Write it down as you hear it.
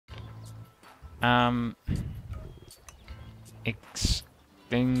Extinguish.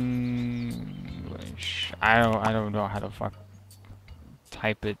 I don't know how to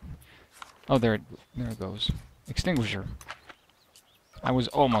type it. Oh, there it goes. Extinguisher. I was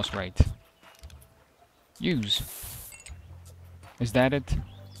almost right. Use. Is that it?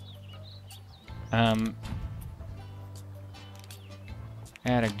 Add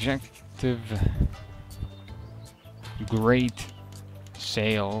adjective. Great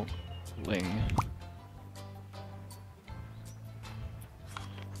sailing.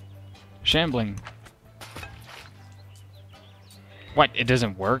 Shambling. What? It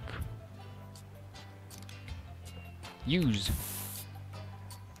doesn't work? Use.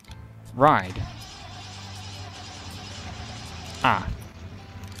 Ride. Ah.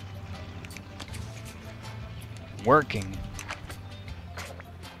 Working.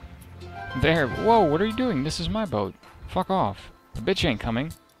 There. Whoa, what are you doing? This is my boat. Fuck off. The bitch ain't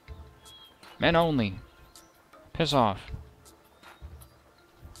coming. Men only. Piss off.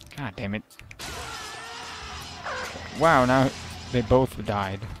 God damn it. Wow, now they both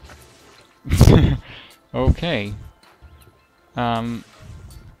died. Okay. Oh,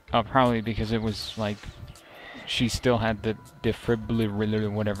 probably because it was like she still had the defibrillator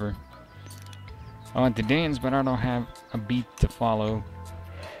or whatever. I want to dance, but I don't have a beat to follow.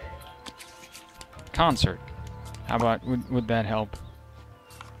 Concert. How about, would that help?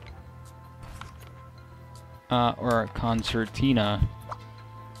 Or a concertina.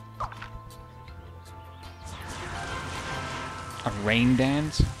 A rain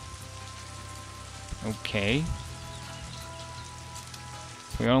dance? Okay.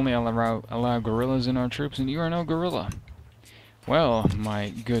 We only allow gorillas in our troops, and you are no gorilla. Well, my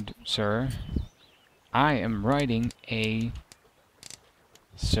good sir, I am writing a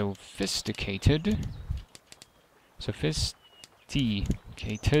sophisticated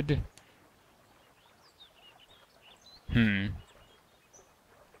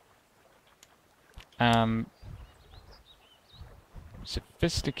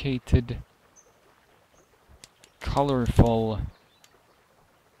sophisticated, colorful,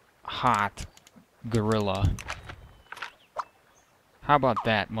 hot gorilla. How about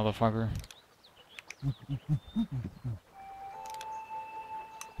that, motherfucker?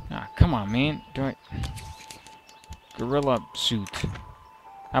 Ah, come on, man. Gorilla suit.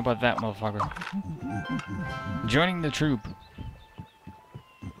 How about that, motherfucker? Joining the troop.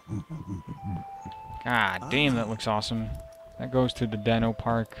 God damn, that looks awesome. That goes to the Dino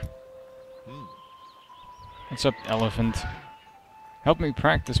Park. What's up, elephant? Help me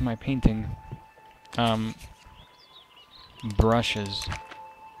practice my painting. Brushes.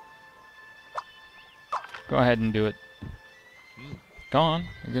 Go ahead and do it. Go on.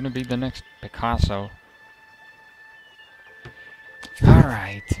 You're gonna be the next Picasso.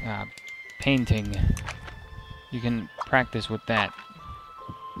 Alright. Painting. You can practice with that.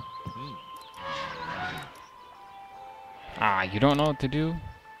 Ah, you don't know what to do?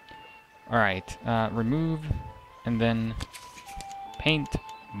 Alright. Remove. And then paint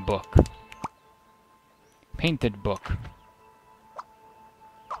book. Painted book.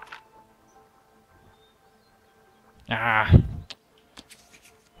 Ah.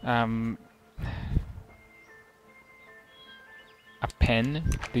 A pen?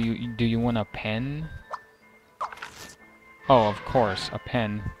 Do you want a pen? Oh, of course, a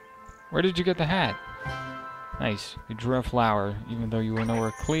pen. Where did you get the hat? Nice. You drew a flower, even though you were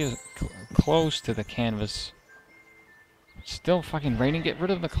nowhere close to the canvas. It's still fucking raining. Get rid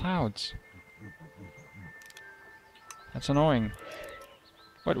of the clouds. That's annoying.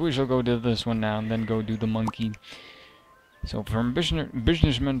 But we shall go do this one now, and then go do the monkey. So, from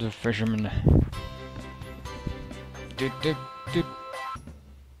businessman to fisherman.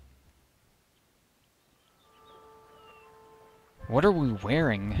 What are we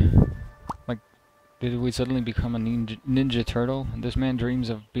wearing? Like, did we suddenly become a ninja turtle? This man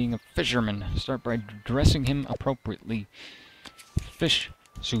dreams of being a fisherman. Start by dressing him appropriately. Fish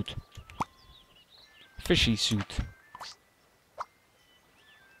suit. Fishy suit.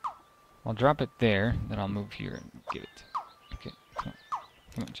 I'll drop it there, then I'll move here and give it. Okay,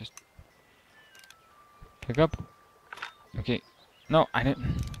 come on, just pick up. Okay, no, I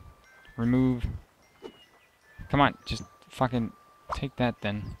didn't. Remove. Come on, just fucking take that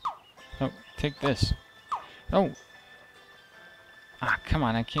then. No, take this. No. Ah, come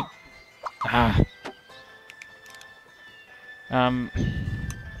on, I can't. Ah.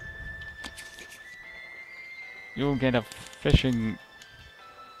 You'll get a fishing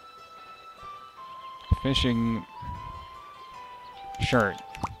shirt.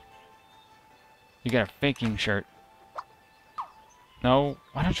 You get a faking shirt. No,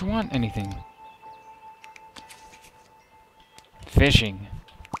 why don't you want anything? Fishing.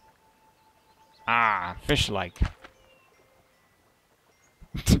 Ah, fish-like.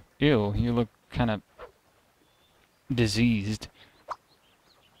 Ew, you look kind of diseased.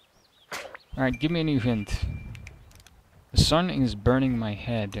 Alright, give me a new hint. The sun is burning my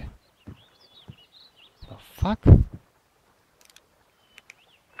head. The fuck?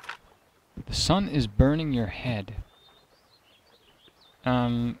 The sun is burning your head.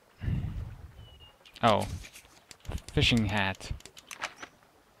 Oh. Fishing hat.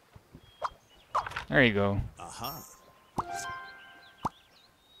 There you go. Aha.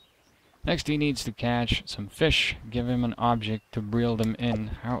 Next he needs to catch some fish. Give him an object to reel them in.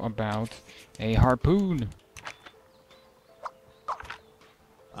 How about a harpoon?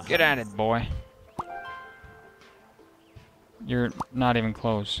 Aha. Get at it, boy. You're not even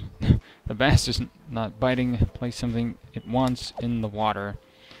close. The bass is not biting. Place something it wants in the water.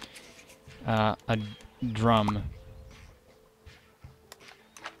 A drum.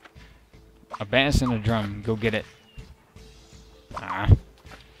 A bass in a drum. Go get it. Ah.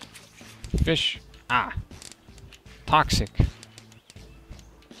 Fish. Ah. Toxic.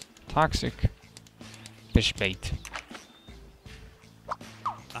 Toxic. Fish bait.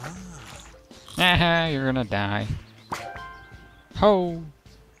 Ah, you're gonna die. Ho!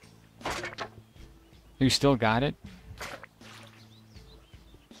 You still got it?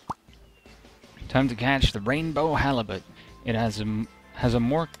 Time to catch the rainbow halibut. It has a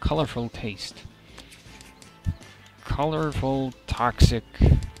more colorful taste. Colorful, toxic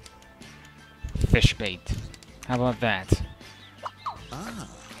fish bait. How about that? Ah.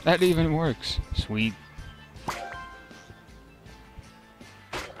 That even works. Sweet.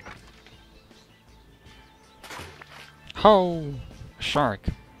 Ho! Shark.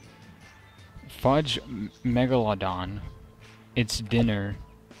 Fudge megalodon. It's dinner.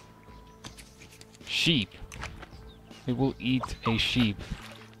 Sheep. It will eat a sheep.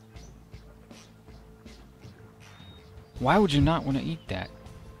 Why would you not want to eat that?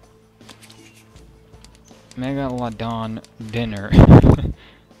 Megalodon dinner.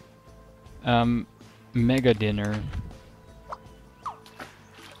 Mega dinner.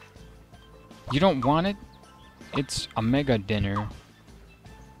 You don't want it? It's a mega dinner.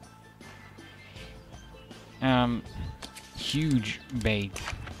 Huge bait.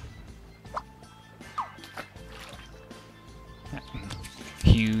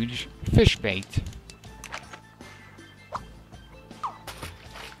 Huge fish bait.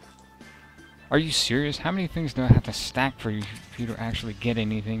 Are you serious? How many things do I have to stack for you to actually get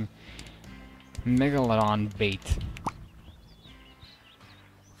anything? Megalodon bait.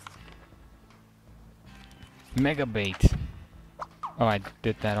 Mega bait. Oh, I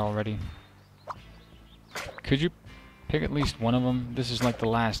did that already. Could you pick at least one of them? This is like the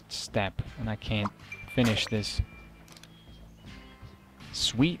last step, and I can't finish this.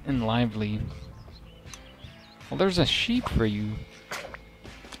 Sweet and lively. Well, there's a sheep for you.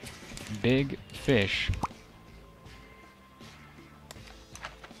 Big fish.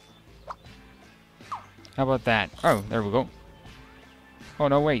 How about that? Oh, there we go. Oh,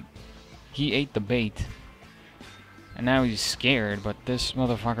 no, wait. He ate the bait. And now he's scared, but this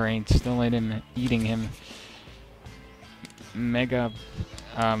motherfucker ain't still eating him. Mega,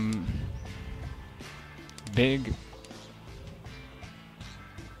 big.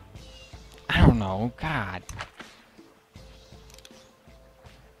 I don't know, God.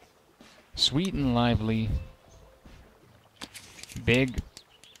 Sweet and lively. Big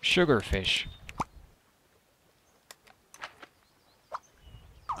sugarfish.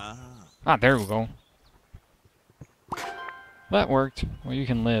 Ah, there we go. That worked. Well, you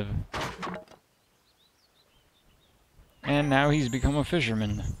can live. And now he's become a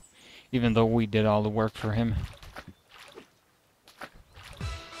fisherman. Even though we did all the work for him.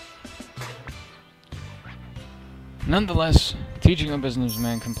 Nonetheless, teaching a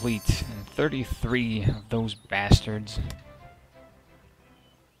businessman complete. And 33 of those bastards.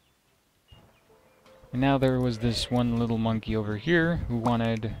 And now there was this one little monkey over here who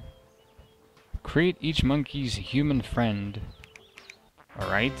wanted... Create each monkey's human friend.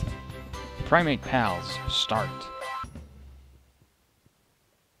 Alright. Primate pals, start.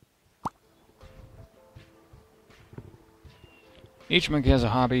 Each monkey has a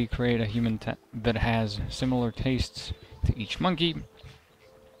hobby. Create a human that has similar tastes to each monkey.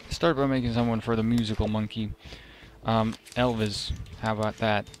 Start by making someone for the musical monkey. Elvis, how about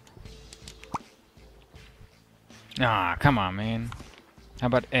that? Ah, come on, man. How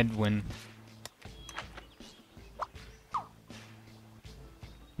about Edwin?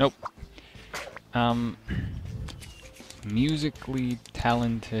 Nope. Musically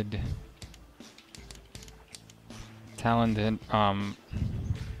talented talented,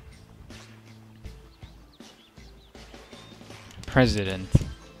 president.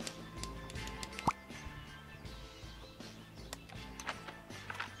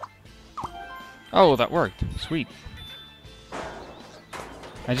 Oh, that worked. Sweet.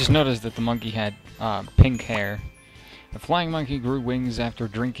 I just noticed that the monkey had pink hair. The flying monkey grew wings after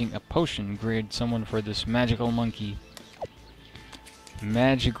drinking a potion. Grade someone for this magical monkey.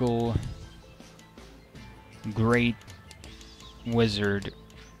 Magical great wizard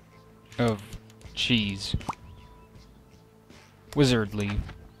of cheese. Wizardly.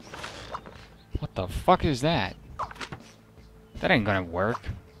 What the fuck is that? That ain't gonna work.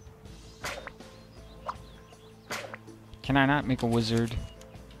 Can I not make a wizard?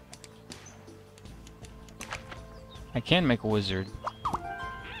 I can make a wizard.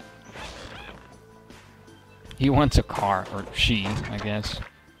 He wants a car, or she, I guess.